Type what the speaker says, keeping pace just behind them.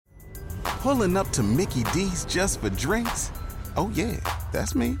Pulling up to Mickey D's just for drinks? Oh yeah,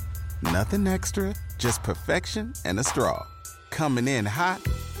 that's me. Nothing extra, just perfection and a straw. Coming in hot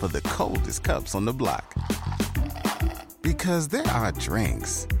for the coldest cups on the block. Because there are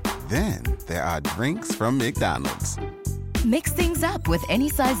drinks. Then there are drinks from McDonald's. Mix things up with any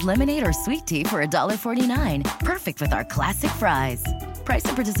size lemonade or sweet tea for $1.49. Perfect with our classic fries. Price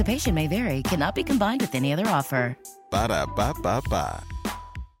and participation may vary. Cannot be combined with any other offer. Ba-da-ba-ba-ba.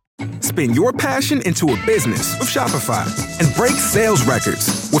 Spin your passion into a business with Shopify and break sales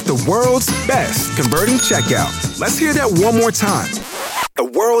records with the world's best converting checkout. Let's hear that one more time. The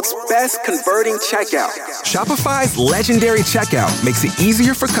world's best converting checkout. Shopify's legendary checkout makes it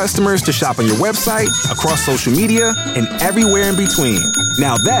easier for customers to shop on your website, across social media, and everywhere in between.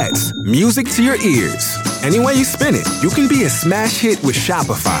 Now that's music to your ears. Any way you spin it, you can be a smash hit with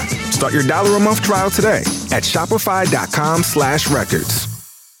Shopify. Start your $1 a month trial today at shopify.com/records.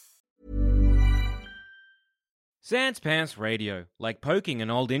 Sans Pants Radio, like poking an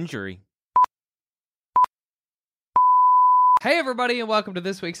old injury. Hey everybody, and welcome to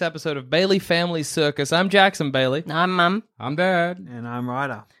this week's episode of Bailey Family Circus. I'm Jackson Bailey. I'm Mum. I'm Dad. And I'm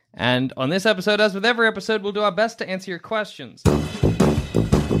Ryder. And on this episode, as with every episode, we'll do our best to answer your questions.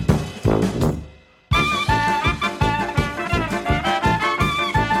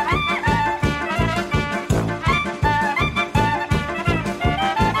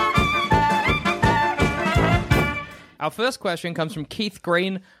 Our first question comes from Keith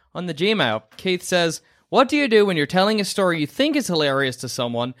Green on the Gmail. Keith says, what do you do when you're telling a story you think is hilarious to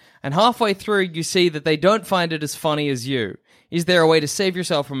someone, and halfway through you see that they don't find it as funny as you? Is there a way to save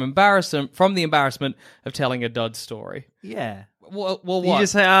yourself from the embarrassment of telling a dud story? Yeah. Well, You what?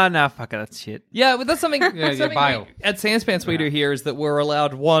 just say, oh, no, fuck it, that's shit. Yeah, but that's something, Yeah, something bail. at Sanspants we do here is that we're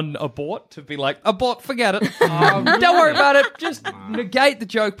allowed one abort to be like, abort, forget it. Don't worry about it. Just negate the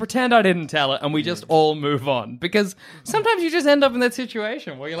joke, pretend I didn't tell it, and we just all move on. Because sometimes you just end up in that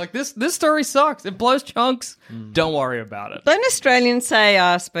situation where you're like, this story sucks. It blows chunks. Don't worry about it. Don't Australians say,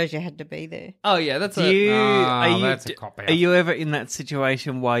 I suppose you had to be there? Oh, yeah, that's Are you that's a cop-out. Are you ever in that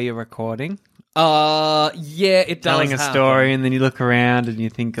situation while you're recording? Yeah, it does Telling a happen. story and then you look around and you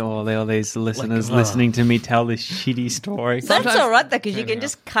think, oh, there are all these listeners listening to me tell this shitty story. That's all right, though, because you can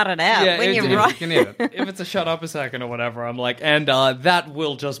just cut it out Yeah, when it- you're it- right. You can edit. If it's a shut up a second or whatever, I'm like, and that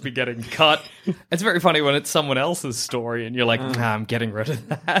will just be getting cut. It's very funny when it's someone else's story and you're like, nah, I'm getting rid of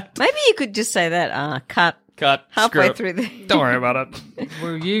that. Maybe you could just say that, cut Cut. halfway screw it. through the... Don't worry about it.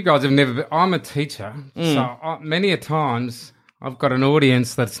 Well, you guys have never been... I'm a teacher, so many a times I've got an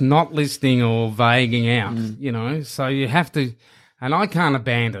audience that's not listening or vaguing out, you know, so you have to... And I can't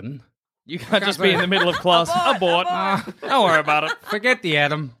abandon. You can't just be in the middle of class. Abort. Don't worry about it. Forget the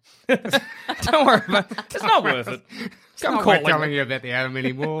atom. Don't worry about it. It's not worth it. It's not worth telling you about the atom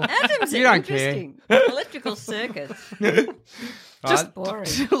anymore. Atoms You are don't care. interesting. Electrical circuits. Just boring.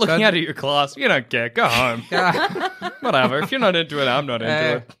 Looking out at your class, you don't care. Go home. Whatever. If you're not into it, I'm not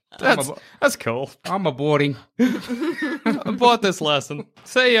into it. That's cool. I'm aborting. I bought this lesson.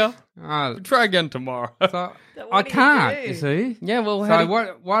 See ya. Uh, Try again tomorrow. so So I what do you can't, do? you see. Yeah, well, So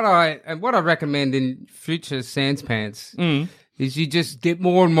what I recommend in future Sans Pants is you just get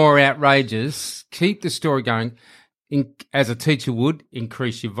more and more outrageous, keep the story going. As a teacher would,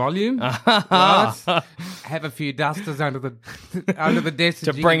 increase your volume. Right? Have a few dusters under the desk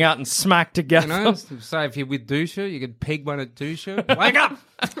to bring out and smack together. You know, so if you're with Dusha, you could peg one at Dusha. Wake up!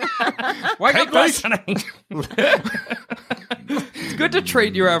 Wake Keep up, Dusha! listening. It's good to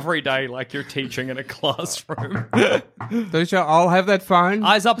treat your everyday like you're teaching in a classroom. Dusha, I'll have that phone.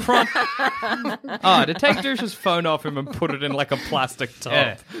 Eyes up front. To take Dusha's phone off him and put it in like a plastic tub.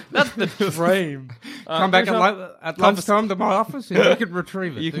 Yeah. That's the dream. Come back Dusha, at lunchtime to my office and you can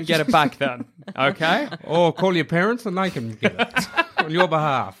retrieve it. you can get it back then. Okay? Or call your parents and they can get it on your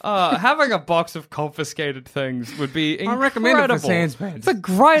behalf. Having a box of confiscated things would be incredible. I recommend it for Sans Pants. It's a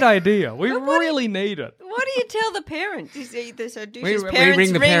great idea. We really need it. What do you tell the parents? You see, so Dusha's we parents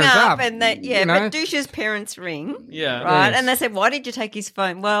ring the ring parents up up, and they, you know. but Dusha's parents ring. Yeah. Right? Yes. And they said, why did you take his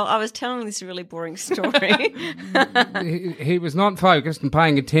phone? Well, I was telling this really boring story. He was not focused and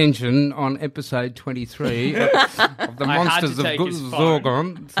paying attention on episode 23 of The I had Monsters to of take his phone.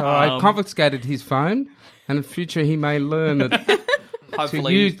 Zorgon. So I confiscated his phone, and in future he may learn to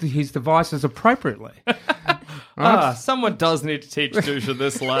Hopefully. use his devices appropriately. Someone does need to teach Dusha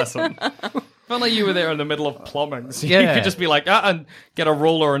this lesson. If only you were there in the middle of plumbing. So you Yeah. could just be like, and get a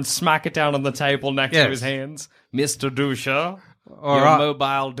ruler and smack it down on the table next to Yes. his hands. Mr. Dusha, All your right.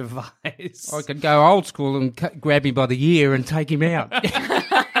 mobile device. I could go old school and grab him by the ear and take him out.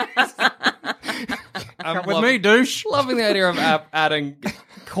 Come with me, douche. Loving the idea of adding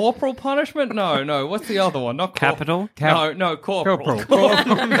corporal punishment. No. What's the other one? Not Capital? No, corporal.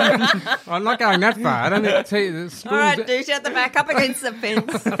 I'm not going that far. I don't need to tell you. All right, douche at the back, up against the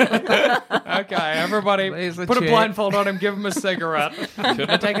fence. Okay, everybody, There's the put a chair. blindfold on him, give him a cigarette. Shouldn't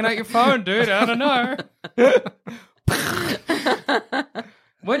have taken out your phone, dude. I don't know.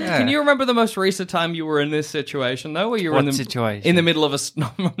 Can you remember the most recent time you were in this situation, though? Where you were What in the situation? in the middle of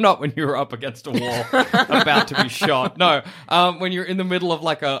not when you were up against a wall, about to be shot. No, when you're in the middle of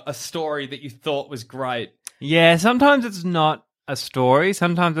like a story that you thought was great. Yeah, sometimes it's not a story.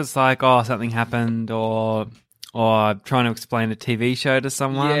 Sometimes it's like, oh, something happened, or trying to explain a TV show to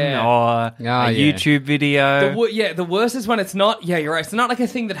someone, Yeah. or a YouTube video. The worst is when it's not. Yeah, you're right. It's not like a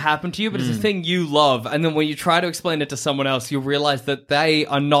thing that happened to you, but it's a thing you love. And then when you try to explain it to someone else, you realize that they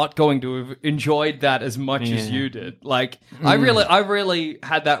are not going to have enjoyed that as much as you did. Like I really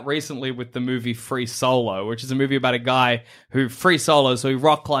had that recently with the movie Free Solo, which is a movie about a guy who free solos, so he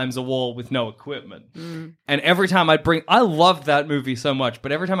rock climbs a wall with no equipment. And every time I loved that movie so much,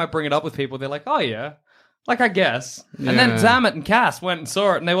 but every time I bring it up with people, they're like, "Oh yeah." Like, I guess. And then Zamet and Cass went and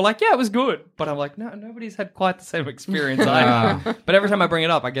saw it, and they were like, yeah, it was good. But I'm like, no, nobody's had quite the same experience I have. But every time I bring it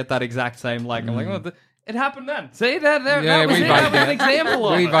up, I get that exact same, like, I'm like, oh, it happened then. See, that was it. That was an example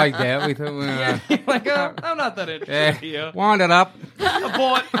of it. We like that. We thought, You're like, oh, I'm not that interested here. wind it up.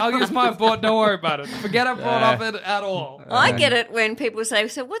 Abort. I'll use my abort. Don't worry about it. Forget I brought up it at all. I get it when people say,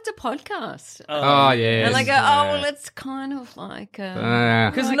 so what's a podcast? Oh, yeah. And I go, oh, well, it's kind of like...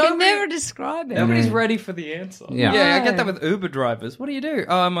 Because I can never describe it. Nobody's ready for the answer. Yeah. I get that with Uber drivers. What do you do?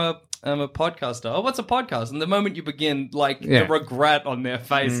 Oh, I'm a podcaster. Oh, what's a podcast? And the moment you begin, the regret on their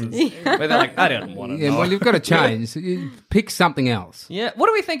faces, where they're like, I don't want to know. Yeah, well, you've got to change. You pick something else. Yeah. What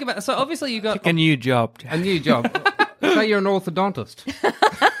do we think about? So obviously you got Pick a new job. A new job. Say you're an orthodontist.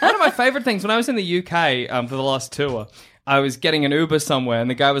 one of my favorite things when I was in the UK for the last tour. I was getting an Uber somewhere, and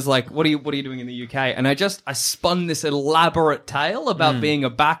the guy was like, "What are you doing in the UK?" And I spun this elaborate tale about being a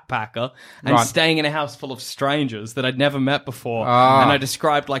backpacker and staying in a house full of strangers that I'd never met before. And I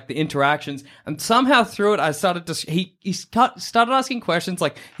described like the interactions, and somehow through it, I started to he started asking questions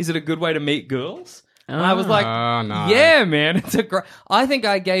like, "Is it a good way to meet girls?" And I was like, no. yeah, man, it's a great... I think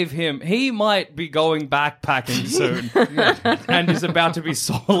I gave him... He might be going backpacking soon and is about to be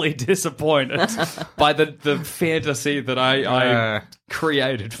sorely disappointed by the fantasy that I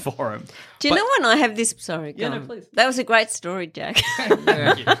created for him. Do you know when I have this... Sorry, go Yeah, no, on. please. That was a great story, Jack.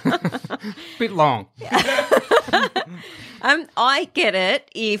 Bit long. I get it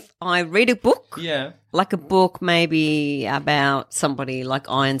if I read a book. Yeah. Like a book maybe about somebody like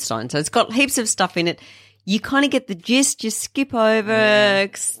Einstein. So it's got heaps of stuff in it. You kind of get the gist, you skip over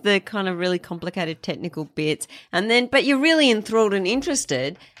the kind of really complicated technical bits, and then, but you're really enthralled and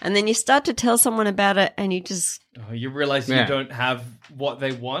interested, and then you start to tell someone about it, and you just... Oh, you realize you don't have what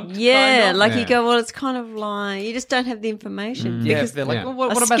they want? Yeah, kind of? like you go, well, it's kind of like, you just don't have the information. Yeah, Because they're like, well, what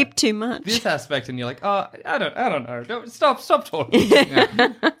I about skip too much. this aspect? And you're like, oh, I don't know. Stop talking.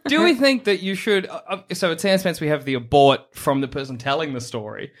 Do we think that you should... so at Sandspants we have the abort from the person telling the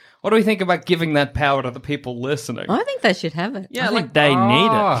story. What do we think about giving that power to the people listening? I think they should have it. Yeah, I like think they need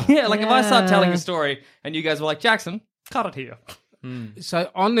it. yeah, like if I start telling a story and you guys were like, Jackson, cut it here.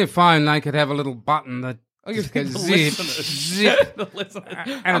 So on their phone, they could have a little button that I'll give goes the zip, listeners. zip. The listeners.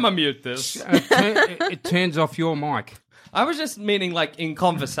 I'm gonna mute this. It turns off your mic. I was just meaning like in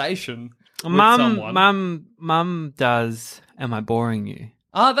conversation with someone. Mum does. Am I boring you?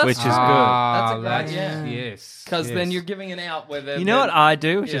 Oh, that's Which is good. That's a great, That's- yeah. Yes. Because yes. then you're giving it out where they're... You know what I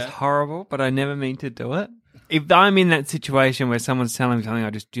do, which is Yeah. horrible, but I never mean to do it? If I'm in that situation where someone's telling me something I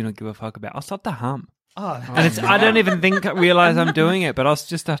just do not give a fuck about, I'll start to hum. Oh, And it's I don't even realize I'm doing it, but I'll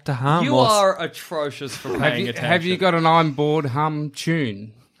just start to hum. you or- are atrocious for paying attention. Have you got an I'm bored hum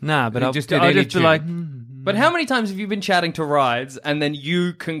tune? Nah, but You I'll just just, did any be tune. like, But how many times have you been chatting to Rides and then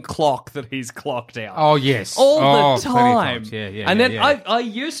you can clock that he's clocked out? Oh, yes. All Oh, the plenty of time. times. Yeah. And then yeah. I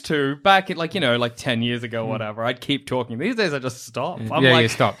used to, back at like 10 years ago, whatever, I'd keep talking. These days I just stop. I'm Yeah, like, you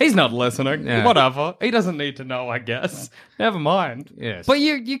stop. he's not listening. Yeah. Whatever. He doesn't need to know, I guess. Never mind. Yes. But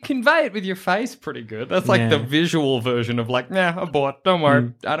you convey it with your face pretty good. That's like Yeah. the visual version of like, nah, abort. Don't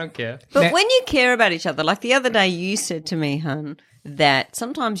worry. I don't care. But when you care about each other, like the other day you said to me, hun, that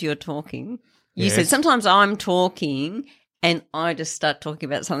sometimes you're talking. You Yes. said sometimes I'm talking and I just start talking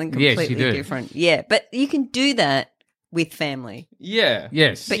about something Yes, you completely do. different. Yeah, but you can do that with family. Yeah.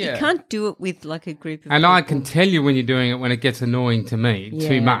 Yes. But you can't do it with like a group of And people. I can tell you when you're doing it when it gets annoying to me Yeah.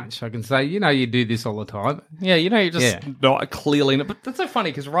 too much. I can say, you do this all the time. Yeah, you're just Yeah. not clearly. But that's so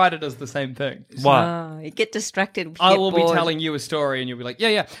funny because Ryder does the same thing. What? Oh, you get distracted. I get will be bored. telling you a story and you'll be like,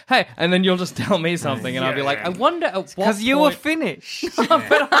 yeah, hey. And then you'll just tell me something and I'll be like, I wonder at what Because you were point- finished.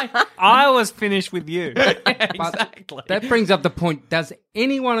 But I was finished with you. exactly. That brings up the point, does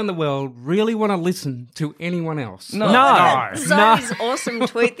anyone in the world really want to listen to anyone else? No. Zoe's awesome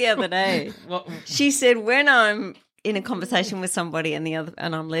tweet the other day. She said, when I'm in a conversation with somebody and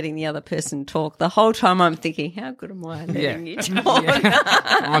I'm letting the other person talk, the whole time I'm thinking, how good am I at letting you talk?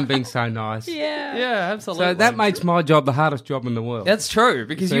 I'm being so nice. Yeah. Yeah, absolutely. So that makes my job the hardest job in the world. That's true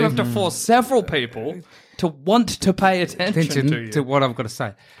because you have to force several people to want to pay attention to you. to what I've got to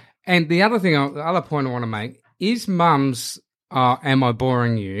say. And the other point I want to make is mums, am I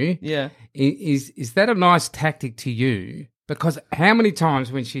boring you? Yeah. Is that a nice tactic to you? Because how many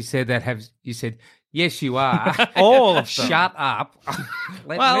times when she said that have you said, yes, you are. All of them. Shut up.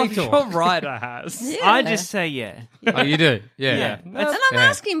 Let Well, me I'm talk. sure Ryder has. I just say yeah. Oh, you do? Yeah. And I'm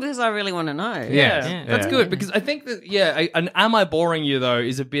asking because I really want to know. Yeah. That's good because I think that, an am I boring you though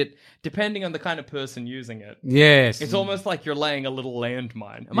is a bit, depending on the kind of person using it. Yes. It's almost like you're laying a little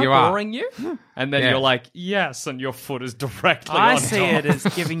landmine. Am You I are. boring you? And then Yeah. you're like, yes, and your foot is directly I on see top. it as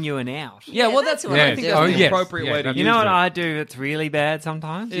giving you an out. Yeah, well, that's that's what I I think do. that's Oh, the yes. appropriate Yeah, way to that's use You know what it. I do that's really bad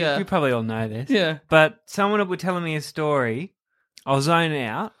sometimes? Yeah. You probably all know this. Yeah. But someone will be telling me a story, I'll zone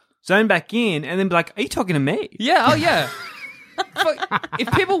out, zone back in, and then be like, are you talking to me? Yeah, oh yeah. But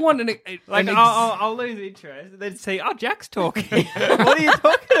if people want I'll lose interest and then see, oh, Jack's talking. What are you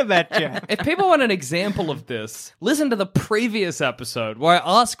talking about, Jack? if people want an example of this, listen to the previous episode where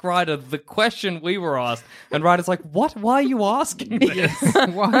I asked Ryder the question we were asked, and Ryder's like, "What? Why are you asking this?"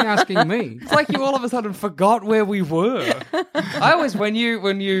 Why are you asking me? It's like you all of a sudden forgot where we were. I always, when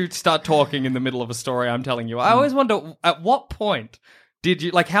you start talking in the middle of a story I'm telling you, I always wonder at what point did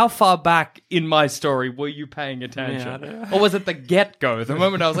you, like, how far back in my story were you paying attention? Yeah, I don't know. Or was it the get-go? The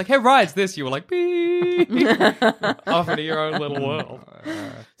moment I was like, hey, Ryde's this, you were like, beep, off into your own little world.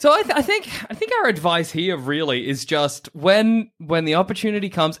 So I think our advice here really is just when the opportunity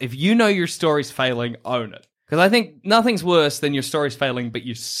comes, if you know your story's failing, own it. Because I think nothing's worse than your story's failing, but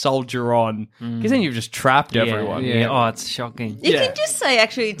you soldier on. Because then you've just trapped everyone. Yeah. Oh, it's shocking. You Yeah. can just say,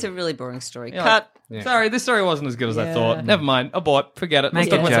 actually, it's a really boring story. Yeah, Cut. like, sorry, this story wasn't as good as I thought. Never mind. Abort. Forget it. Let's Make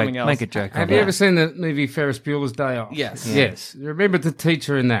talk a about joke. something else. Make a joke. Have of you it. ever seen the movie Ferris Bueller's Day Off? Yes. Yes. Remember the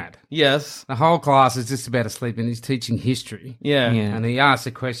teacher in that? Yes. The whole class is just about asleep and he's teaching history. Yeah. Yeah. And he asks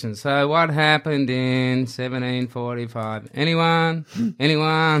a question. So what happened in 1745? Anyone?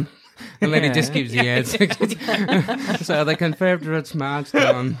 Anyone? And then he just gives the answer. So the Confederates marched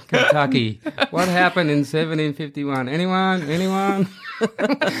on Kentucky. What happened in 1751? Anyone? Anyone?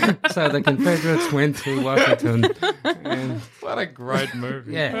 So the Confederates went to Washington. And What a great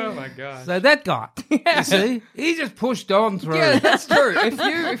movie. Yeah. Oh, my God. so that guy, you see, he just pushed on through. Yeah, that's true.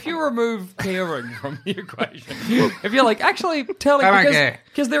 If you remove caring from the equation, if you're like actually telling, I don't care.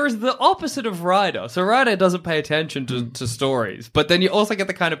 because there is the opposite of Ryder. So Ryder doesn't pay attention to stories, but then you also get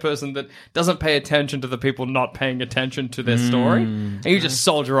the kind of person that doesn't pay attention to the people not paying attention to their story, and you just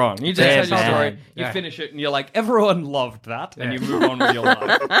soldier on. You just Yeah, tell your bad. story, you Yeah. finish it, and you're like, everyone loved that, and you move on with your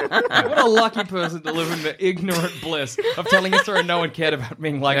life. What a lucky person to live in the ignorant bliss of telling a story no one cared about,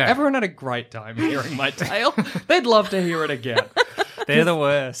 being like, Yeah. everyone had a great time hearing my tale. They'd love to hear it again. They're the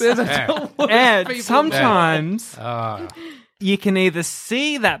worst. There's the worst And people sometimes Oh. you can either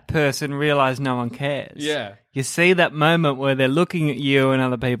see that person realize no one cares. Yeah. You see that moment where they're looking at you and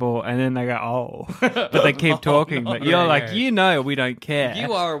other people, and then they go, "Oh," but they keep talking. But you're Yeah, like, yeah. you know, we don't care.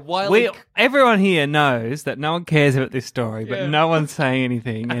 You are wildly... Everyone here knows that no one cares about this story, but Yeah. no one's saying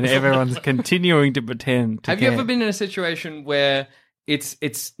anything, and everyone's continuing to pretend to Have care. you ever been in a situation where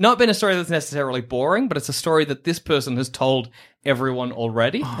it's not been a story that's necessarily boring, but it's a story that this person has told everyone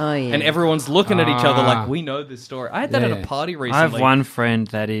already? Oh, yeah. And everyone's looking at each other Ah. like, we know this story. I had that at Yeah. a party recently. I have one friend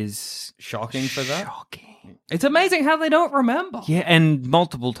that is Shocking for that. shocking. It's amazing how they don't remember. Yeah, and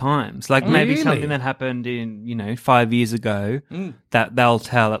multiple times. Like maybe Really? something that happened in, 5 years ago that they'll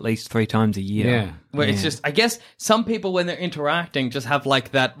tell at least 3 times a year. Yeah. Where it's just, I guess some people when they're interacting just have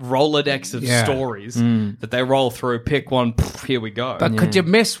like that Rolodex of Yeah. stories that they roll through, pick one, poof, here we go. But could you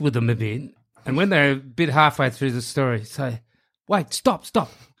mess with them a bit? And when they're a bit halfway through the story, say, wait, stop.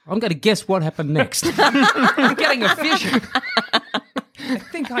 I'm going to guess what happened next. I'm getting a vision. I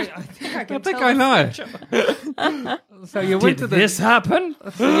think I can tell I a know. future. So you went Did to this happen?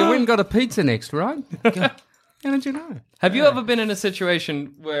 So you went and got a pizza next, right? How did you know? Have you ever been in a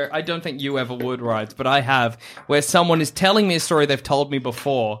situation where, I don't think you ever would, right, but I have, where someone is telling me a story they've told me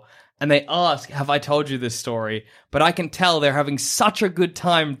before, and they ask, have I told you this story? But I can tell they're having such a good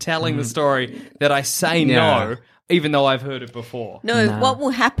time telling the story that I say no, even though I've heard it before. No, what will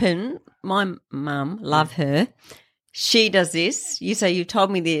happen, my mum, love her, she does this. You say, you told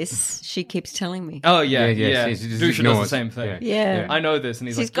me this. She keeps telling me. Oh, yeah. She just Dusha does the ignores. same thing. Yeah. I know this. And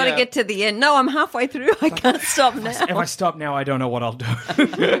he's She's like, got to get to the end. No, I'm halfway through. I can't stop now. If I stop now, I don't know what I'll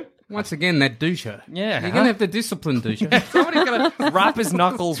do. Once again, that doucher. Yeah. You're going to have to discipline doucher. Somebody's going to wrap his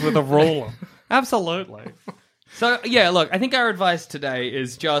knuckles with a ruler. Absolutely. So, yeah, look, I think our advice today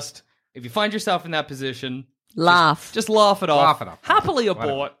is just, if you find yourself in that position, Laugh. just laugh it off. Laugh it off. Happily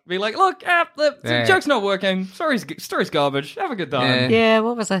abort. Be like, look, the joke's not working. Story's garbage. Have a good time. Yeah,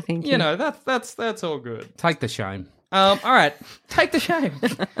 what was I thinking? You know, that's all good. Take the shame. All right. Take the shame.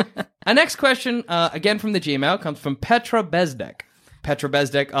 Our next question, again from the Gmail, comes from Petra Bezdek. Petra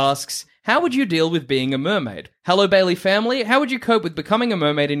Bezdek asks, how would you deal with being a mermaid? Hello, Bailey family. How would you cope with becoming a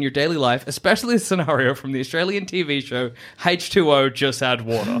mermaid in your daily life, especially the scenario from the Australian TV show H2O, Just Add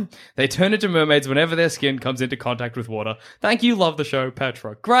Water? They turn into mermaids whenever their skin comes into contact with water. Thank you. Love the show,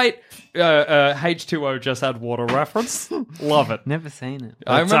 Petra. Great H2O, Just Add Water reference. Love it. Never seen it.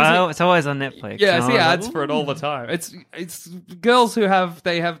 I remember It's always on Netflix. Yeah, I and see was ads like, for it all the time. It's girls who have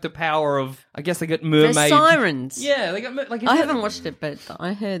the power of, I guess they get The mermaid. sirens. Yeah, they got like. I haven't watched it, but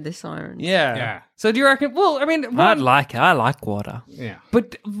I heard the sirens. Yeah. Yeah. So do you reckon? Well, I mean, I'd like it. I like water. Yeah.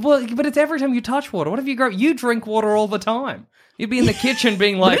 but it's every time you touch water. What if you grow? You drink water all the time. You'd be in the kitchen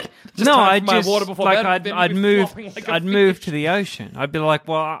being like, just No, time I'd for my just water before like bed. Then I'd you'd be move. flopping like a I'd move fish. to the ocean. I'd be like,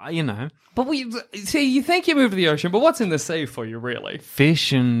 well, you know, But see, you think you move to the ocean, but what's in the sea for you, really?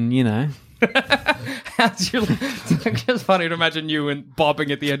 fish and you know. How's your? It's just funny to imagine you and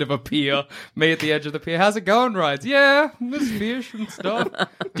bobbing at the end of a pier, me at the edge of the pier. How's it going, Rides? Yeah, miss fish and stuff.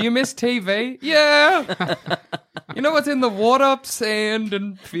 Do you miss TV? Yeah. You know what's in the water? Sand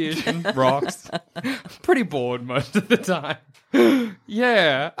and fish and rocks. Pretty bored most of the time.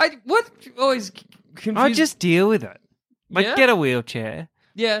 Yeah. What always confused? I just deal with it. Like, Yeah? get a wheelchair.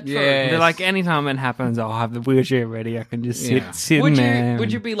 Yeah, true. Yeah. But like, anytime it happens, I'll have the wheelchair ready. I can just Yeah. sit Would in you there.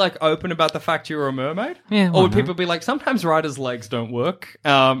 would you be like open about the fact you were a mermaid? Yeah, Or why would not? people be like, sometimes Ryder's legs don't work,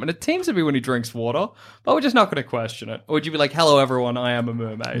 and it seems to be when he drinks water, but we're just not going to question it. Or would you be like, hello everyone, I am a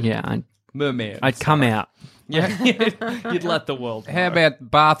mermaid? Yeah, Mermaid. I'd come out. Yeah, you'd let the world know. How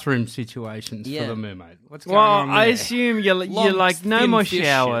about bathroom situations Yeah. for the mermaid? What's going Well, on there? I assume you're Long, like, no thin more fish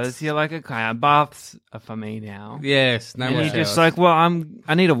showers. shits. You're like, okay, baths are for me now. Yes, no Yeah. more You're showers. just like, well,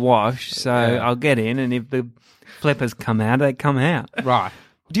 I need a wash, so Yeah. I'll get in, and if the flippers come out, they come out. right.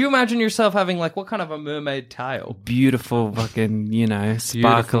 Do you imagine yourself having like what kind of a mermaid tail? Beautiful, fucking, you know,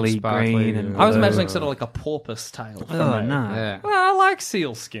 sparkly, sparkly, green, and I was blue. imagining sort of like a porpoise tail. for oh me. no, Yeah. Well, I like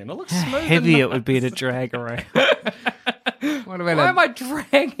seal skin. It looks smooth. how and heavy it nice. would be to drag around. What about Why a, am I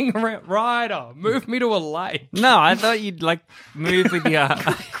dragging around? Ryder, move me to a lake. No, I thought you'd like move with your.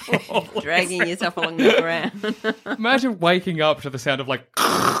 Dragging yourself along the ground. Imagine waking up to the sound of like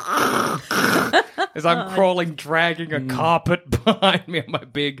as I'm crawling, dragging a carpet behind me on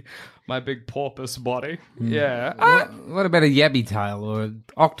my big porpoise body. Yeah. what about a yabby tail or an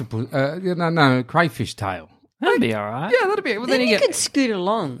octopus? No, crayfish tail. That'd be all right. Yeah, that'd be it. Well, Then then you you get could scoot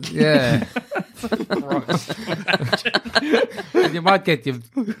along. Yeah. And you might get your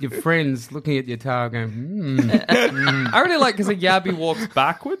friends looking at your tail going, I really like because a yabby walks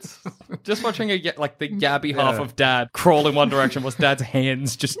backwards. Just watching like the yabby half of Dad crawl in one direction whilst Dad's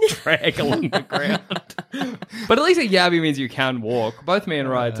hands just drag along the ground. But at least a yabby means you can walk. Both me and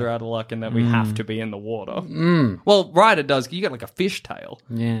Rides are out of luck in that we have to be in the water. Well, Ryder does. You get like a fish tail.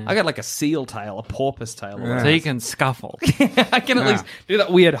 Yeah. I got like a seal tail, a porpoise tail. So you can scuffle. I can at least do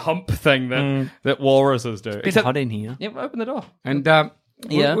that weird hump thing that walruses do. It's hot in here. Yep, open the door. and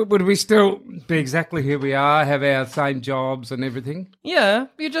Yeah. would we still be exactly who we are, have our same jobs and everything? Yeah,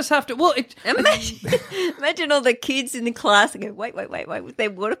 you just have to. Well, Imagine all the kids in the class and go, wait, with their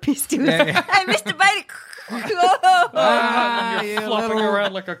water pistons. Hey, Mr. Bailey. you're flopping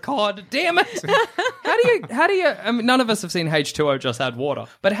around like a cod. Damn it! How do you? I mean, none of us have seen H2O Just Add Water,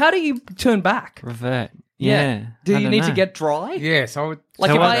 but how do you turn back? Revert. Yeah. Do I you don't need to know. get dry? Yes, I would. Like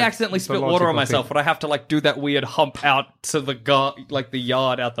So if what- I accidentally It's a spit water on logical myself, thing. would I have to like do that weird hump out to the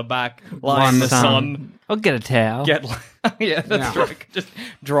yard out the back, lie in the sun, I'll get a towel. get yeah, that's Yeah. right. Just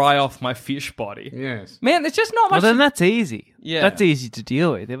dry off my fish body. Yes. Man, there's just not Well, much. then that's easy. Yeah. That's easy to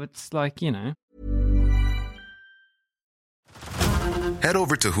deal with. If it's like, you know. Head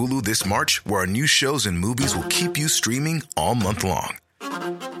over to Hulu this March, where our new shows and movies will keep you streaming all month long.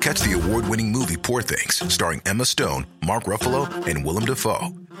 Catch the award-winning movie Poor Things, starring Emma Stone, Mark Ruffalo, and Willem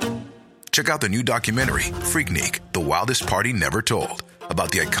Dafoe. Check out the new documentary, Freaknik, The Wildest Party Never Told,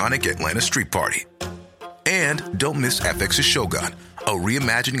 about the iconic Atlanta street party. And don't miss FX's Shogun, a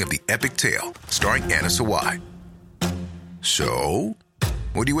reimagining of the epic tale, starring Anna Sawai. So,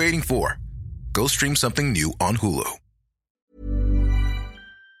 what are you waiting for? Go stream something new on Hulu.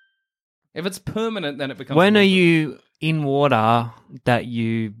 If it's permanent, then it becomes... When are you in water that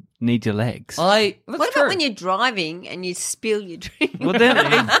you need your legs? What about when you're driving and you spill your drink? Well,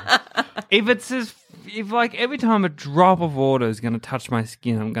 then, if like every time a drop of water is going to touch my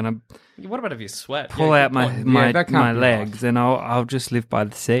skin, I'm going to What about if you sweat? pull out my that can't my be legs, and I'll just live by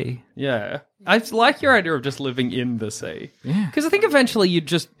the sea. Yeah. I like your idea of just living in the sea. Yeah. Because I think eventually you'd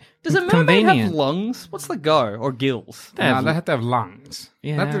just... Does a It's mermaid have convenient. lungs? What's the go? Or gills? They have- No, they have to have lungs.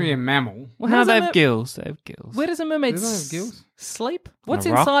 Yeah. They have to be a mammal. Well, how No, does they a have gills. They have gills. Where does a mermaid Do they have gills? sleep? What's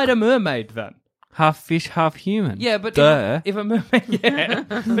a rock? inside a mermaid then? Half fish, half human. Yeah, but Duh. if a mermaid,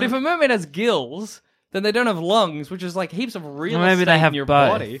 but if a mermaid has gills, then they don't have lungs, which is like heaps of real Well, maybe estate they have in your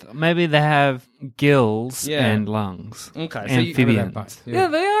both. body. Maybe they have gills Yeah. and lungs. Okay, so you- Amphibians. both. Yeah,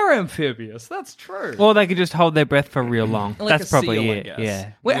 they are amphibious. That's true. Or they could just hold their breath for real long. Like That's a probably seal, I it. guess.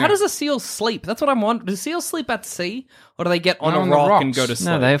 Yeah. Wait, how does a seal sleep? That's what I'm wondering. Do seals sleep at sea, or do they get on No, a on the rock and rocks. go to sleep?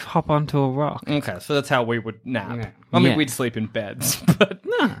 No, they hop onto a rock. Okay, so that's how we would nap. Yeah. I mean, Yeah. we'd sleep in beds, but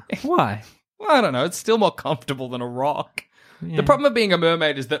Why? well, I don't know. It's still more comfortable than a rock. The problem of being a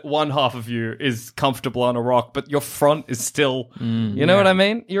mermaid is that one half of you is comfortable on a rock, but your front is still. You know what I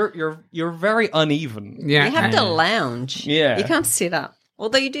mean? You're very uneven. Yeah. You have to lounge. Yeah. You can't sit up.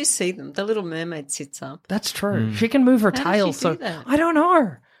 Although you do see them. The little mermaid sits up. That's true. She can move her How does tail, she so do that? I don't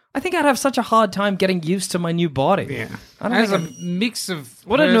know. I think I'd have such a hard time getting used to my new body. Yeah. I don't As think a I'm- mix of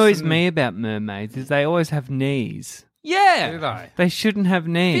What annoys person- me about mermaids is they always have knees. Yeah. Do they? They shouldn't have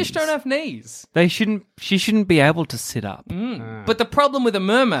knees. Fish don't have knees. They shouldn't. She shouldn't be able to sit up. But the problem with a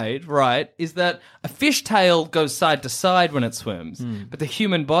mermaid, right, is that a fish tail goes side to side when it swims, but the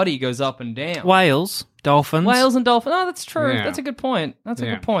human body goes up and down. Whales, dolphins. Whales and dolphins. Oh, that's true. Yeah. That's a good point. That's a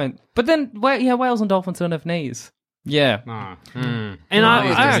Yeah. good point. But then, whales and dolphins don't have knees. Yeah. Oh. And No, I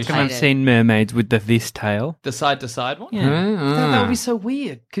it's reckon just I've hate it. seen mermaids with this tail. The side to side one? Yeah. That would be so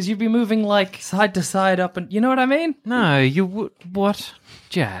weird because you'd be moving like side to side up and you know what I mean? No, you would. What,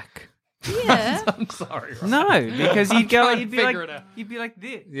 Jack? Yeah. I'm sorry. Rob. No, because you'd go. trying to You'd be like. figure it out. You'd be like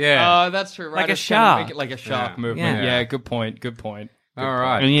this. Yeah. Oh, that's true. Right? Like a It's trying to make shark. it like a shark Yeah. movement. Yeah. Yeah. Good point. Good point. All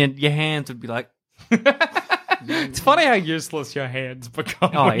right. And your hands would be like. It's funny how useless your hands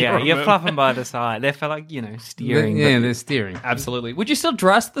become. Oh when yeah, you're a you mermaid. fluff them by the side. They're for like steering. Yeah, but- they're steering. Absolutely. Would you still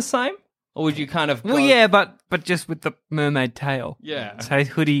dress the same, or would you kind of? Well, go- yeah, but just with the mermaid tail. Yeah. So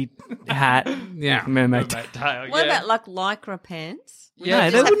hoodie, hat, Yeah. mermaid tail. Mermaid tail. What yeah. about like lycra pants? Yeah, No,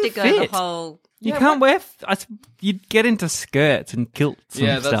 You they just have to wouldn't go fit. the whole. You Yeah, can't wear. You'd get into skirts and kilts and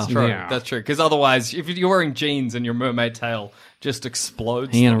Yeah, that's stuff. true. Yeah. That's true. Because otherwise, if you're wearing jeans and your mermaid tail just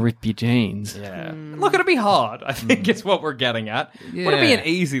explodes, You're gonna rip your jeans. yeah. Look, it'd be hard. I think is what we're getting at. Would it be Yeah. an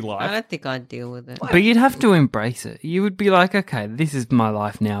easy I life? don't think I'd deal with it. But you'd have to embrace it. You would be like, okay, this is my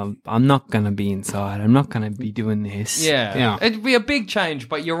life now. I'm not going to be inside. I'm not going to be doing this. Yeah. Yeah. It'd be a big change,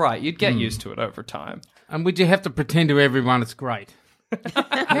 but you're right. You'd get used to it over time. And would you have to pretend to everyone it's great?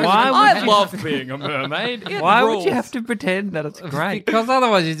 Why I love being a mermaid. It Why would rules. you have to pretend that it's great? Because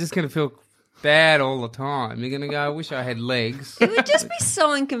otherwise you're just going to feel bad all the time. You're going to go, I wish I had legs. It would just be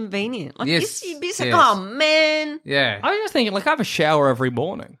so inconvenient. Like Yes, this, you'd be like, yes. oh man. Yeah. I was just thinking, like, I have a shower every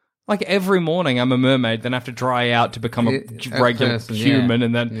morning. Like, every morning I'm a mermaid, then I have to dry out to become a A regular person, yeah. human,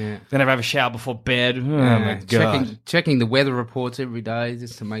 and then Yeah. then I have a shower before bed. Oh, Yeah. my God. Checking the weather reports every day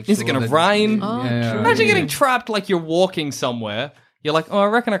just to make sure. Is it going to that- rain? Oh, Yeah. Imagine getting trapped like you're walking somewhere. You're like, oh, I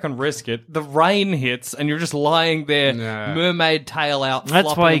reckon I can risk it. The rain hits, and you're just lying there, No. mermaid tail out. That's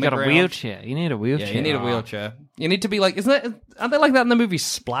flopping why on you the got a ground. wheelchair. You need a wheelchair. Yeah, you need a wheelchair. You need to be like, aren't they like that in the movie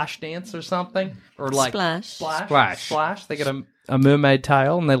Splash Dance or something? Or like Splash. Splash. They get a mermaid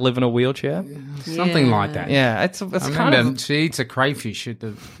tail and they live in a wheelchair. Something Yeah. like that. Yeah, it's I kind remember of. she eats a crayfish at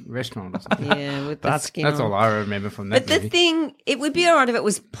the restaurant or something. Yeah, with the skin. That's on. all I remember from that But the movie. thing, it would be alright if it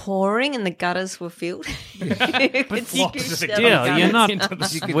was pouring and the gutters were filled. But Deal, you're not I'm a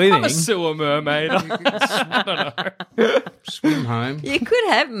swimming. sewer mermaid. I don't know. Swim home. You could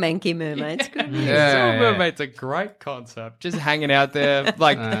have manky mermaids, couldn't you? Sewer Yeah. mermaid's a great concept. Just hanging out there,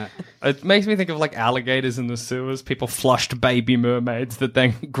 like it makes me think of like alligators in the sewers. People flushed baby mermaids that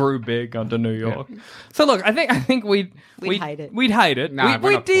then grew big under New York. So look, I think we'd We'd hate it. We'd hate it. No, we're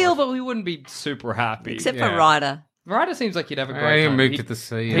we'd not deal, for it. but we wouldn't be super happy. Except Yeah. for Ryder. Ryder seems like he'd have a great He time. moved to the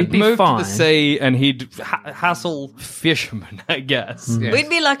sea. He'd be move to fine. the sea and he'd hassle fishermen, I guess. Yeah. We'd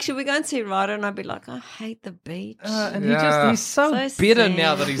be like, should we go and see Ryder? And I'd be like, I hate the beach. And Yeah. he's so So bitter sad.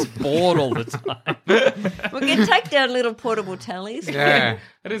 now that he's bored all the time. We can take down little portable tallies. Yeah.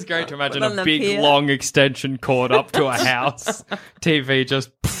 It is great to imagine on a the big, pier. long extension cord up to a house, TV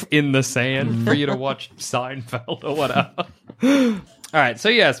just in the sand for you to watch Seinfeld or whatever. All right, so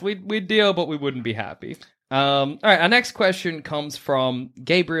yes, we'd deal, but we wouldn't be happy. All right, our next question comes from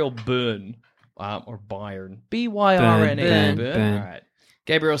Gabriel Byrne, or Byron, Byrne. Byrne. All right.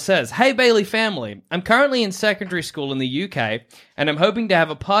 Gabriel says, "Hey Bailey family, I'm currently in secondary school in the UK, and I'm hoping to have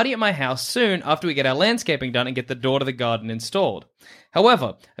a party at my house soon after we get our landscaping done and get the door to the garden installed.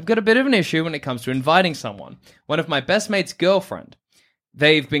 However, I've got a bit of an issue when it comes to inviting someone, one of my best mate's girlfriend.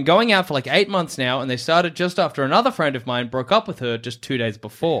 They've been going out for like 8 months now, and they started just after another friend of mine broke up with her just 2 days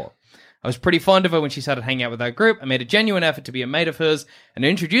before. I was pretty fond of her when she started hanging out with our group. I made a genuine effort to be a mate of hers and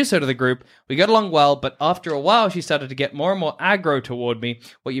introduce her to the group. We got along well, but after a while, she started to get more and more aggro toward me,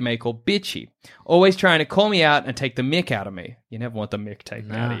 what you may call bitchy. Always trying to call me out and take the mick out of me. You never want the mick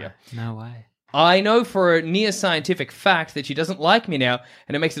taken out of you. No way. I know for a near scientific fact that she doesn't like me now,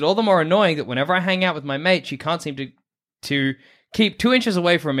 and it makes it all the more annoying that whenever I hang out with my mate, she can't seem to keep 2 inches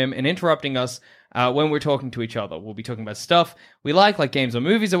away from him and interrupting us when we're talking to each other. We'll be talking about stuff we like games or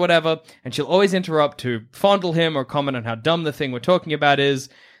movies or whatever, and she'll always interrupt to fondle him or comment on how dumb the thing we're talking about is.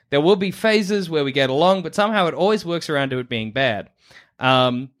 There will be phases where we get along, but somehow it always works around to it being bad.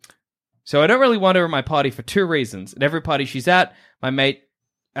 So I don't really want her at my party for 2 reasons. At every party she's at, my mate,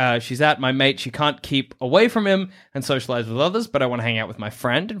 she can't keep away from him and socialize with others, but I want to hang out with my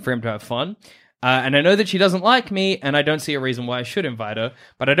friend and for him to have fun. And I know that she doesn't like me, and I don't see a reason why I should invite her.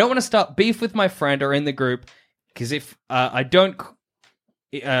 But I don't want to start beef with my friend or in the group, because if I don't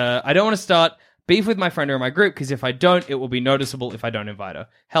want to start beef with my friend or in my group, because if I don't, it will be noticeable if I don't invite her.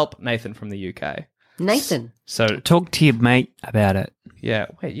 Help, Nathan from the UK. Nathan. So Talk to your mate about it.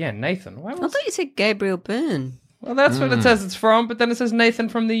 Nathan. Why I was... thought you said Gabriel Byrne. Well, that's what it says it's from, but then it says Nathan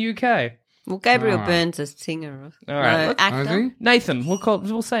from the UK. Well, Gabriel Byrne's a singer. All right, No, let's- actor. Nathan,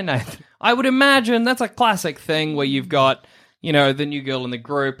 we'll say Nathan. I would imagine that's a classic thing where you've got, the new girl in the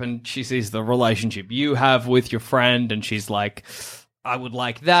group and she sees the relationship you have with your friend and she's like, I would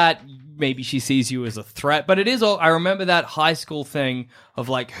like that. Maybe she sees you as a threat. But it is all, I remember that high school thing of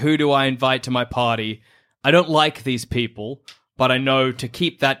like, who do I invite to my party? I don't like these people, but I know to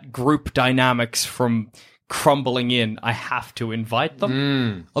keep that group dynamics from crumbling in, I have to invite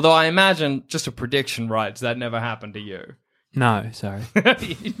them. Although I imagine, just a prediction, right? That never happened to you. No, sorry.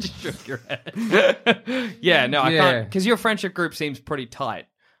 You just shook your head. I can't, because your friendship group seems pretty tight.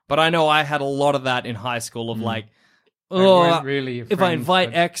 But I know I had a lot of that in high school of like, weren't really your if I friends, invite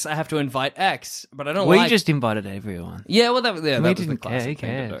but- X, I have to invite X. But I don't We like... just invited everyone. Yeah, well, that was the we didn't care. classic Who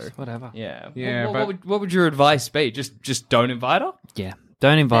thing to cares? do. Whatever. Yeah. Yeah, What would your advice be? Just don't invite her? Yeah.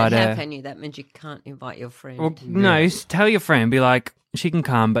 Don't invite How her. can you? That means you can't invite your friend. Well, no, tell your friend. Be like, she can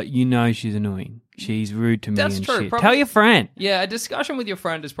come, but you know she's annoying. She's rude to me That's and true, shit. probably- Tell your friend. Yeah, a discussion with your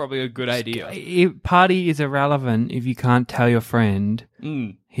friend is probably a good idea. Party is irrelevant if you can't tell your friend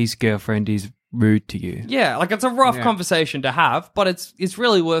his girlfriend is rude to you. Yeah, like it's a rough conversation to have, but it's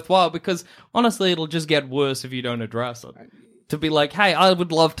really worthwhile because honestly, it'll just get worse if you don't address it. To be like, hey, I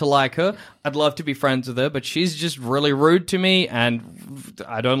would love to like her. I'd love to be friends with her, but she's just really rude to me, and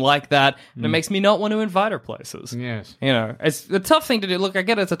I don't like that. And it makes me not want to invite her places. Yes. It's a tough thing to do. Look, I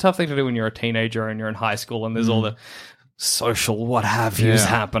get it's a tough thing to do when you're a teenager and you're in high school and there's all the social what have yous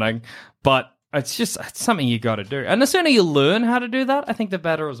happening. But it's something you got to do. And the sooner you learn how to do that, I think the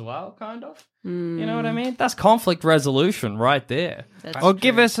better as well, kind of. You know what I mean? That's conflict resolution right there. Or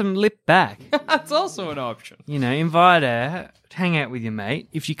give her some lip back. That's also an option. Invite her, hang out with your mate.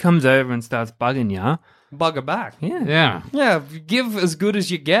 If she comes over and starts bugging you, Bug her back. Yeah. Yeah, give as good as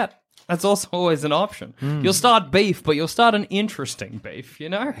you get. That's also always an option. You'll start beef, but you'll start an interesting beef,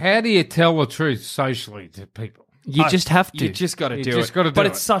 How do you tell the truth socially to people? you just have to. You just got to You do just it. gotta do but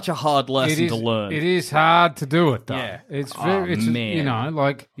it. it's such a hard lesson to learn. It is hard to do it, though. Yeah. It's Oh, very, man. I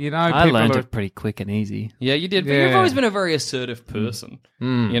people learned are, it pretty quick and easy. Yeah, you did. But Yeah. you've always been a very assertive person.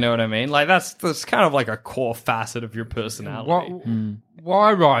 You know what I mean? Like that's kind of like a core facet of your personality.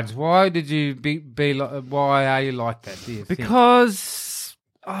 Why, Rides? Why did you be like, why are you like that, do you think? Because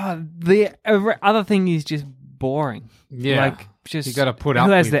the other thing is just boring. Yeah. Like, just You gotta put up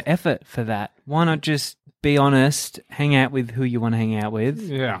who has with- the effort for that? Why not just be honest, hang out with who you want to hang out with?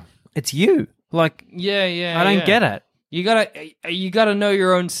 Yeah. It's you. Like, Yeah. I don't get it. You gotta know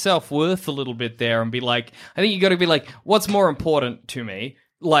your own self-worth a little bit there and be like, I think you gotta be like, what's more important to me?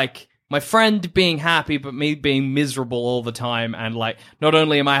 Like, my friend being happy, but me being miserable all the time. And like, not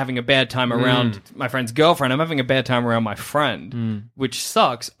only am I having a bad time around my friend's girlfriend, I'm having a bad time around my friend, which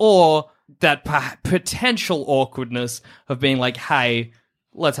sucks. Or that potential awkwardness of being like, hey,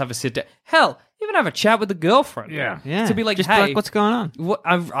 let's have a sit down. Hell, even have a chat with the girlfriend. Yeah. To be like, Just hey, like, what's going on? What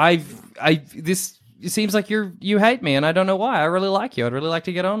this it seems like you hate me, and I don't know why. I really like you. I'd really like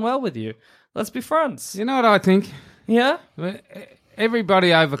to get on well with you. Let's be friends. You know what I think? Yeah. Everybody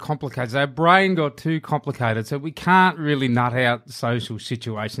overcomplicates. Our brain got too complicated, so we can't really nut out social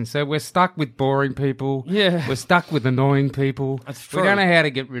situations. So we're stuck with boring people. Yeah. We're stuck with annoying people. That's true. We don't know how to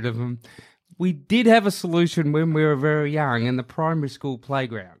get rid of them. We did have a solution when we were very young in the primary school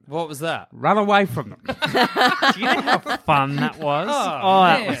playground. What was that? Run away from them. Do you know how fun that was?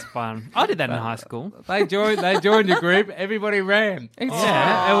 That was fun. I did that in high school. They joined your group. Everybody ran.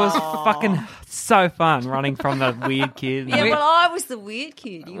 Yeah, it was fucking so fun running from the weird kid. Yeah, well, I was the weird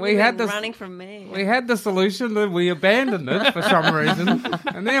kid. You We were had this- running from me. We had the solution, then we abandoned it for some reason,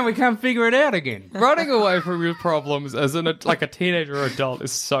 and then we can't figure it out again. Running away from your problems as a teenager or adult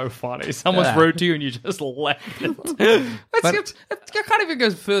is so funny. Someone's rude to you and you just left it. It kind of even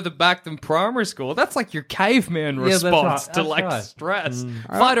goes further back than primary school. That's like your caveman that's response right, to that's like right. stress.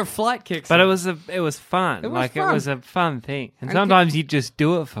 Fight or flight kicks. But in. it was fun. It was fun. It was a fun thing. And sometimes you just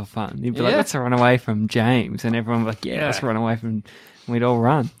do it for fun. You'd be like, Yeah. let's run away from James. And everyone would be like, let's run away from... We'd all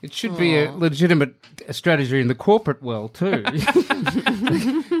run. It should be a legitimate strategy in the corporate world too.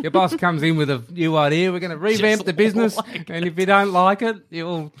 Your boss comes in with a new idea. We're going to revamp the business, and if you don't like it,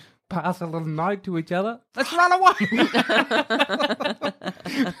 you'll pass a little note to each other. Let's run away.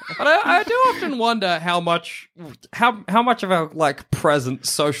 But I do often wonder how much of our like present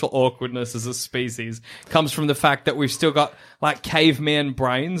social awkwardness as a species comes from the fact that we've still got like caveman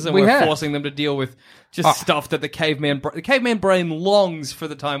brains and We we're have. forcing them to deal with just stuff that the caveman brain longs for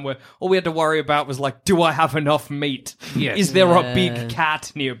the time where all we had to worry about was like, do I have enough meat? Yes. Is there a big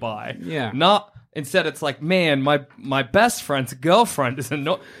cat nearby? Yeah. Not. Instead, it's like, man, my best friend's girlfriend is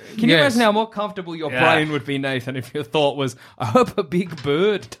not. Can you Yes. imagine how more comfortable your brain would be, Nathan, if your thought was, I hope a big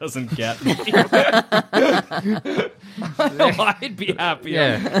bird doesn't get me? I'd be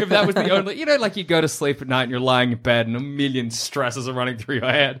happier if that was the only. Like you go to sleep at night and you're lying in bed and a million stresses are running through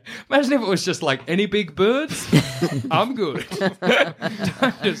your head. Imagine if it was just like, any big birds? I'm good.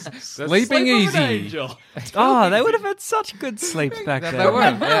 Just Sleeping sleep with an easy. angel. Oh, they would have had such good sleeps back then. They were,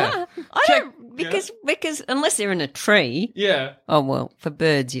 yeah. I don't because unless they're in a tree. Yeah. Oh well, for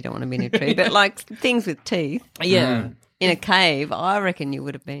birds you don't want to be in a tree, but like things with teeth. Yeah. In a cave, I reckon you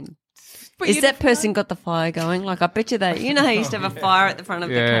would have been. But Is you'd- that person got the fire going? Like I bet you they. You know how you used to have a fire at the front of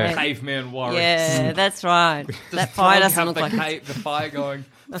the Yeah. cave. Caveman warriors. Yeah, that's right. That Does fire Throg doesn't have look the like. the fire going.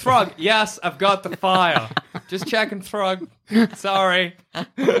 Throg, yes, I've got the fire. Just checking, Throg. Sorry.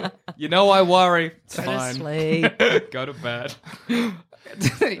 You know I worry. It's fine. Sleep. Go to bed.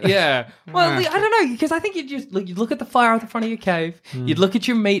 Yeah. Well, I don't know, because I think you'd look at the fire at the front of your cave. You'd look at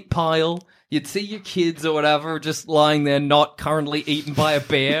your meat pile. You'd see your kids or whatever just lying there, not currently eaten by a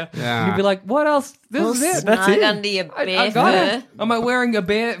bear. Yeah. You'd be like, "What else? This is it. That's Snug it." under your I bear got fur. it. Am I wearing a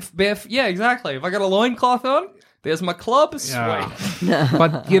bear? Yeah, exactly. If I got a loincloth on, there's my club. Sweet. Yeah.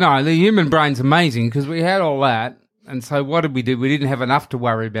 But, the human brain's amazing because we had all that. And so what did we do? We didn't have enough to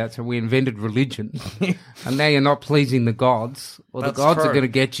worry about, so we invented religion. And now you're not pleasing the gods, or That's the gods true. are going to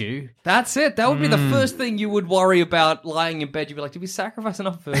get you. That's it. That would be the first thing you would worry about lying in bed. You'd be like, did we sacrifice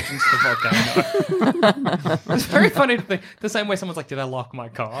enough virgins to volcano? It's very funny to think the same way someone's like, did I lock my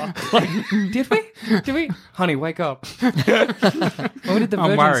car? Like, did we? Honey, wake up. What did the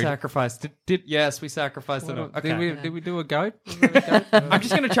I'm virgin worried. sacrifice? Yes, we sacrificed enough. Okay. Did we do a goat? I'm just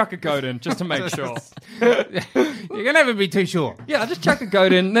going to chuck a goat in just to make sure. You're going to never be too sure. Yeah, I'll just chuck a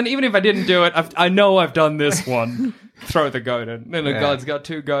goat in. Then even if I didn't do it, I know I've done this one. Throw the goat in. Then the god's got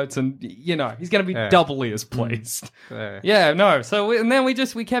two goats, and he's going to be doubly as pleased. Yeah, no. So and then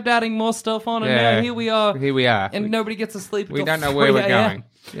we kept adding more stuff on, and now here we are. Here we are. And nobody gets to sleep. We until don't know where 3 we're a.m. going.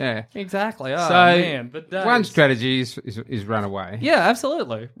 Yeah. Exactly. Oh, So man. But one strategy is run away. Yeah,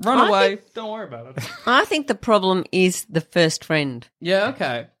 absolutely. Run I away. Don't worry about it. I think the problem is the first friend. Yeah.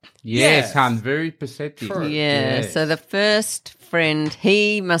 Okay. Yes, hun. Very perceptive. True. Yeah. Yes. So the first friend,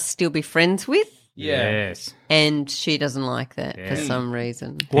 he must still be friends with, Yeah. Yes. and she doesn't like that for some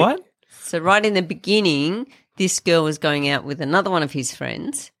reason. What? So right in the beginning, this girl was going out with another one of his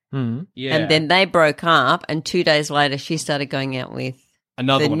friends, Yeah. and then they broke up. And 2 days later, she started going out with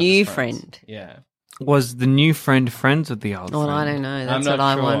another the one of new his friends. friend. Yeah. Was the new friend friends with the old Well, friend? I don't know. I'm That's not what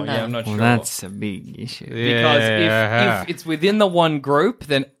I sure. wonder. Yeah, I'm not Well, sure. that's a big issue. Because Yeah. if it's within the one group,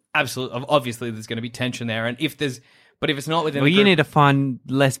 then absolutely, obviously, there's going to be tension there. And if there's But if it's not within, Well, a you group, need to find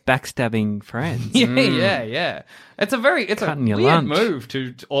less backstabbing friends. yeah. It's a Cutting your weird lunch. move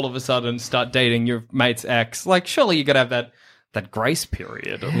to all of a sudden start dating your mate's ex. Like, surely you got to have that grace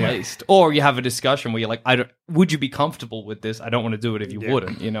period at least, or you have a discussion where you're like, would you be comfortable with this? I don't want to do it if you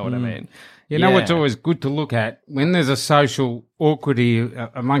wouldn't. You know what I mean? You know what's always good to look at when there's a social awkwardity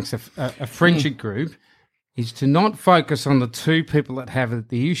amongst a friendship group is to not focus on the two people that have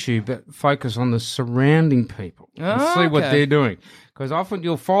the issue, but focus on the surrounding people and see what they're doing. Because often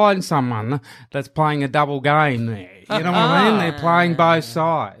you'll find someone that's playing a double game there. You know what I mean? They're playing both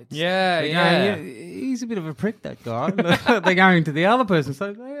sides. Yeah, They're going, he's a bit of a prick, that guy. They're going to the other person,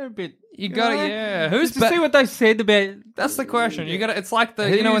 so they're a bit. You got to, who's to see what they said about. That's the question. You got to. It's like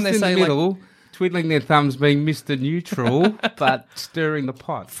when Who's they in say the middle, twiddling their thumbs, being Mr. Neutral, but stirring the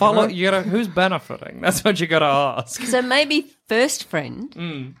pot. follow. You got to. Who's benefiting? That's what you got to ask. So maybe first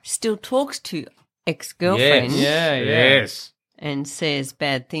friend still talks to ex-girlfriend Yes. and says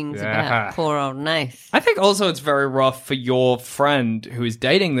bad things about poor old Nath. I think also it's very rough for your friend who is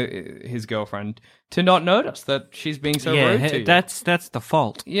dating his girlfriend to not notice that she's being so rude to you. That's the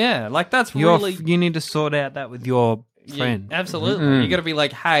fault. Yeah, like that's really. You need to sort out that with your friend. Yeah, absolutely. You got to be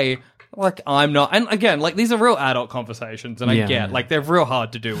like, hey, like I'm not. And again, like these are real adult conversations, and I get like they're real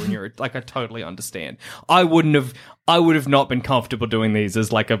hard to do when you're like. I totally understand. I would have not been comfortable doing these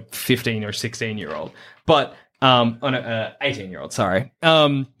as like a 15 or 16-year-old, but on a 18-year-old. Sorry.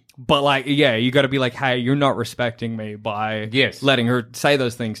 But like, yeah, you got to be like, hey, you're not respecting me by letting her say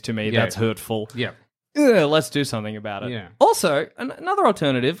those things to me. That's hurtful. Yeah. Let's do something about it. Yeah. Also, another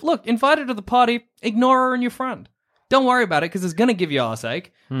alternative, look, invite her to the party, ignore her and your friend. Don't worry about it because it's going to give you arseache.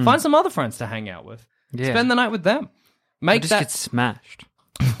 Find some other friends to hang out with. Yeah. Spend the night with them. Make Just that... get smashed.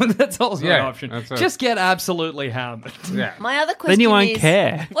 That's also an option. that's Just get absolutely hammered. Yeah. My other question Then you won't is,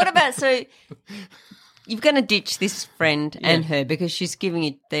 care. what about, so you're going to ditch this friend and her because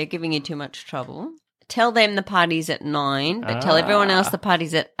they're giving you too much trouble. Tell them the party's at 9, but tell everyone else the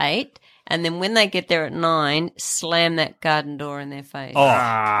party's at 8. And then when they get there at 9, slam that garden door in their face. Oh,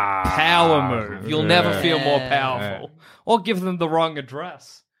 power move. You'll never feel more powerful. Or give them the wrong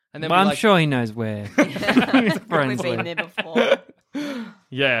address. And then But be I'm like, sure he knows where. His We've friends been live. there before.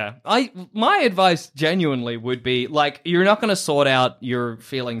 yeah. My advice genuinely would be like you're not going to sort out your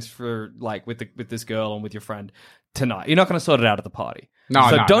feelings for like with this girl and with your friend tonight. You're not going to sort it out at the party. No,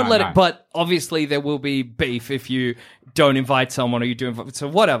 don't let no. it. But obviously there will be beef if you don't invite someone or you do invite. So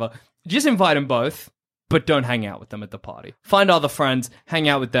whatever. Just invite them both, but don't hang out with them at the party. Find other friends, hang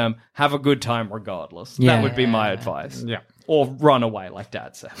out with them, have a good time regardless. Yeah. That would be my advice. Yeah. Or run away, like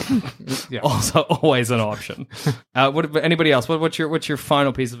Dad said. Also, always an option. Anybody else? What's your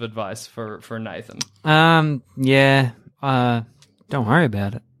final piece of advice for Nathan? Yeah. Don't worry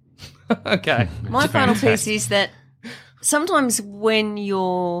about it. Okay. My final piece is that sometimes when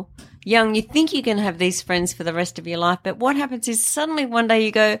you're young, you think you can have these friends for the rest of your life, but what happens is suddenly one day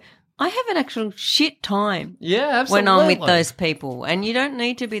you go, I have an actual shit time Yeah, absolutely. when I'm with those people, and you don't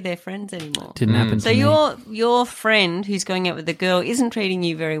need to be their friends anymore. Didn't happen So to me. your friend who's going out with the girl isn't treating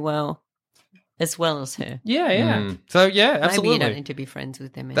you very well as her. Yeah. So yeah, Maybe absolutely. you don't need to be friends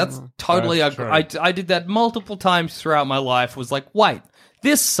with them anymore. That's totally. That's I did that multiple times throughout my life. Was like, wait,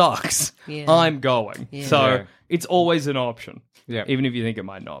 this sucks. Yeah. I'm going. Yeah. So Yeah. it's always an option. Yeah. Even if you think it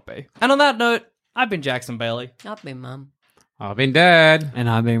might not be. And on that note, I've been Jackson Bailey. I've been Mum. I've been Dad. And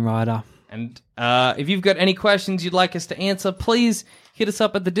I've been Ryder. And if you've got any questions you'd like us to answer, please hit us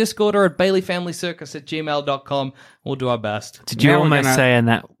up at the Discord or at baileyfamilycircus@gmail.com. We'll do our best. Did you Now we're almost gonna- say and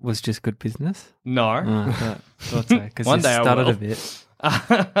that was just good business? No. I thought so. Because One you day I stuttered will. a bit.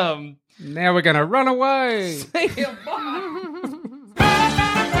 Now we're going to run away.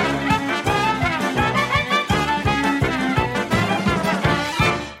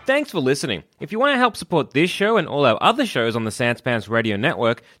 Thanks for listening. If you want to help support this show and all our other shows on the Sanspants Radio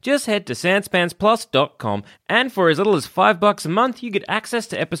Network, just head to sanspantsplus.com, and for as little as $5 a month, you get access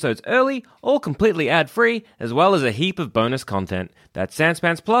to episodes early, all completely ad-free, as well as a heap of bonus content. That's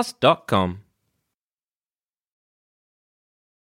sanspantsplus.com.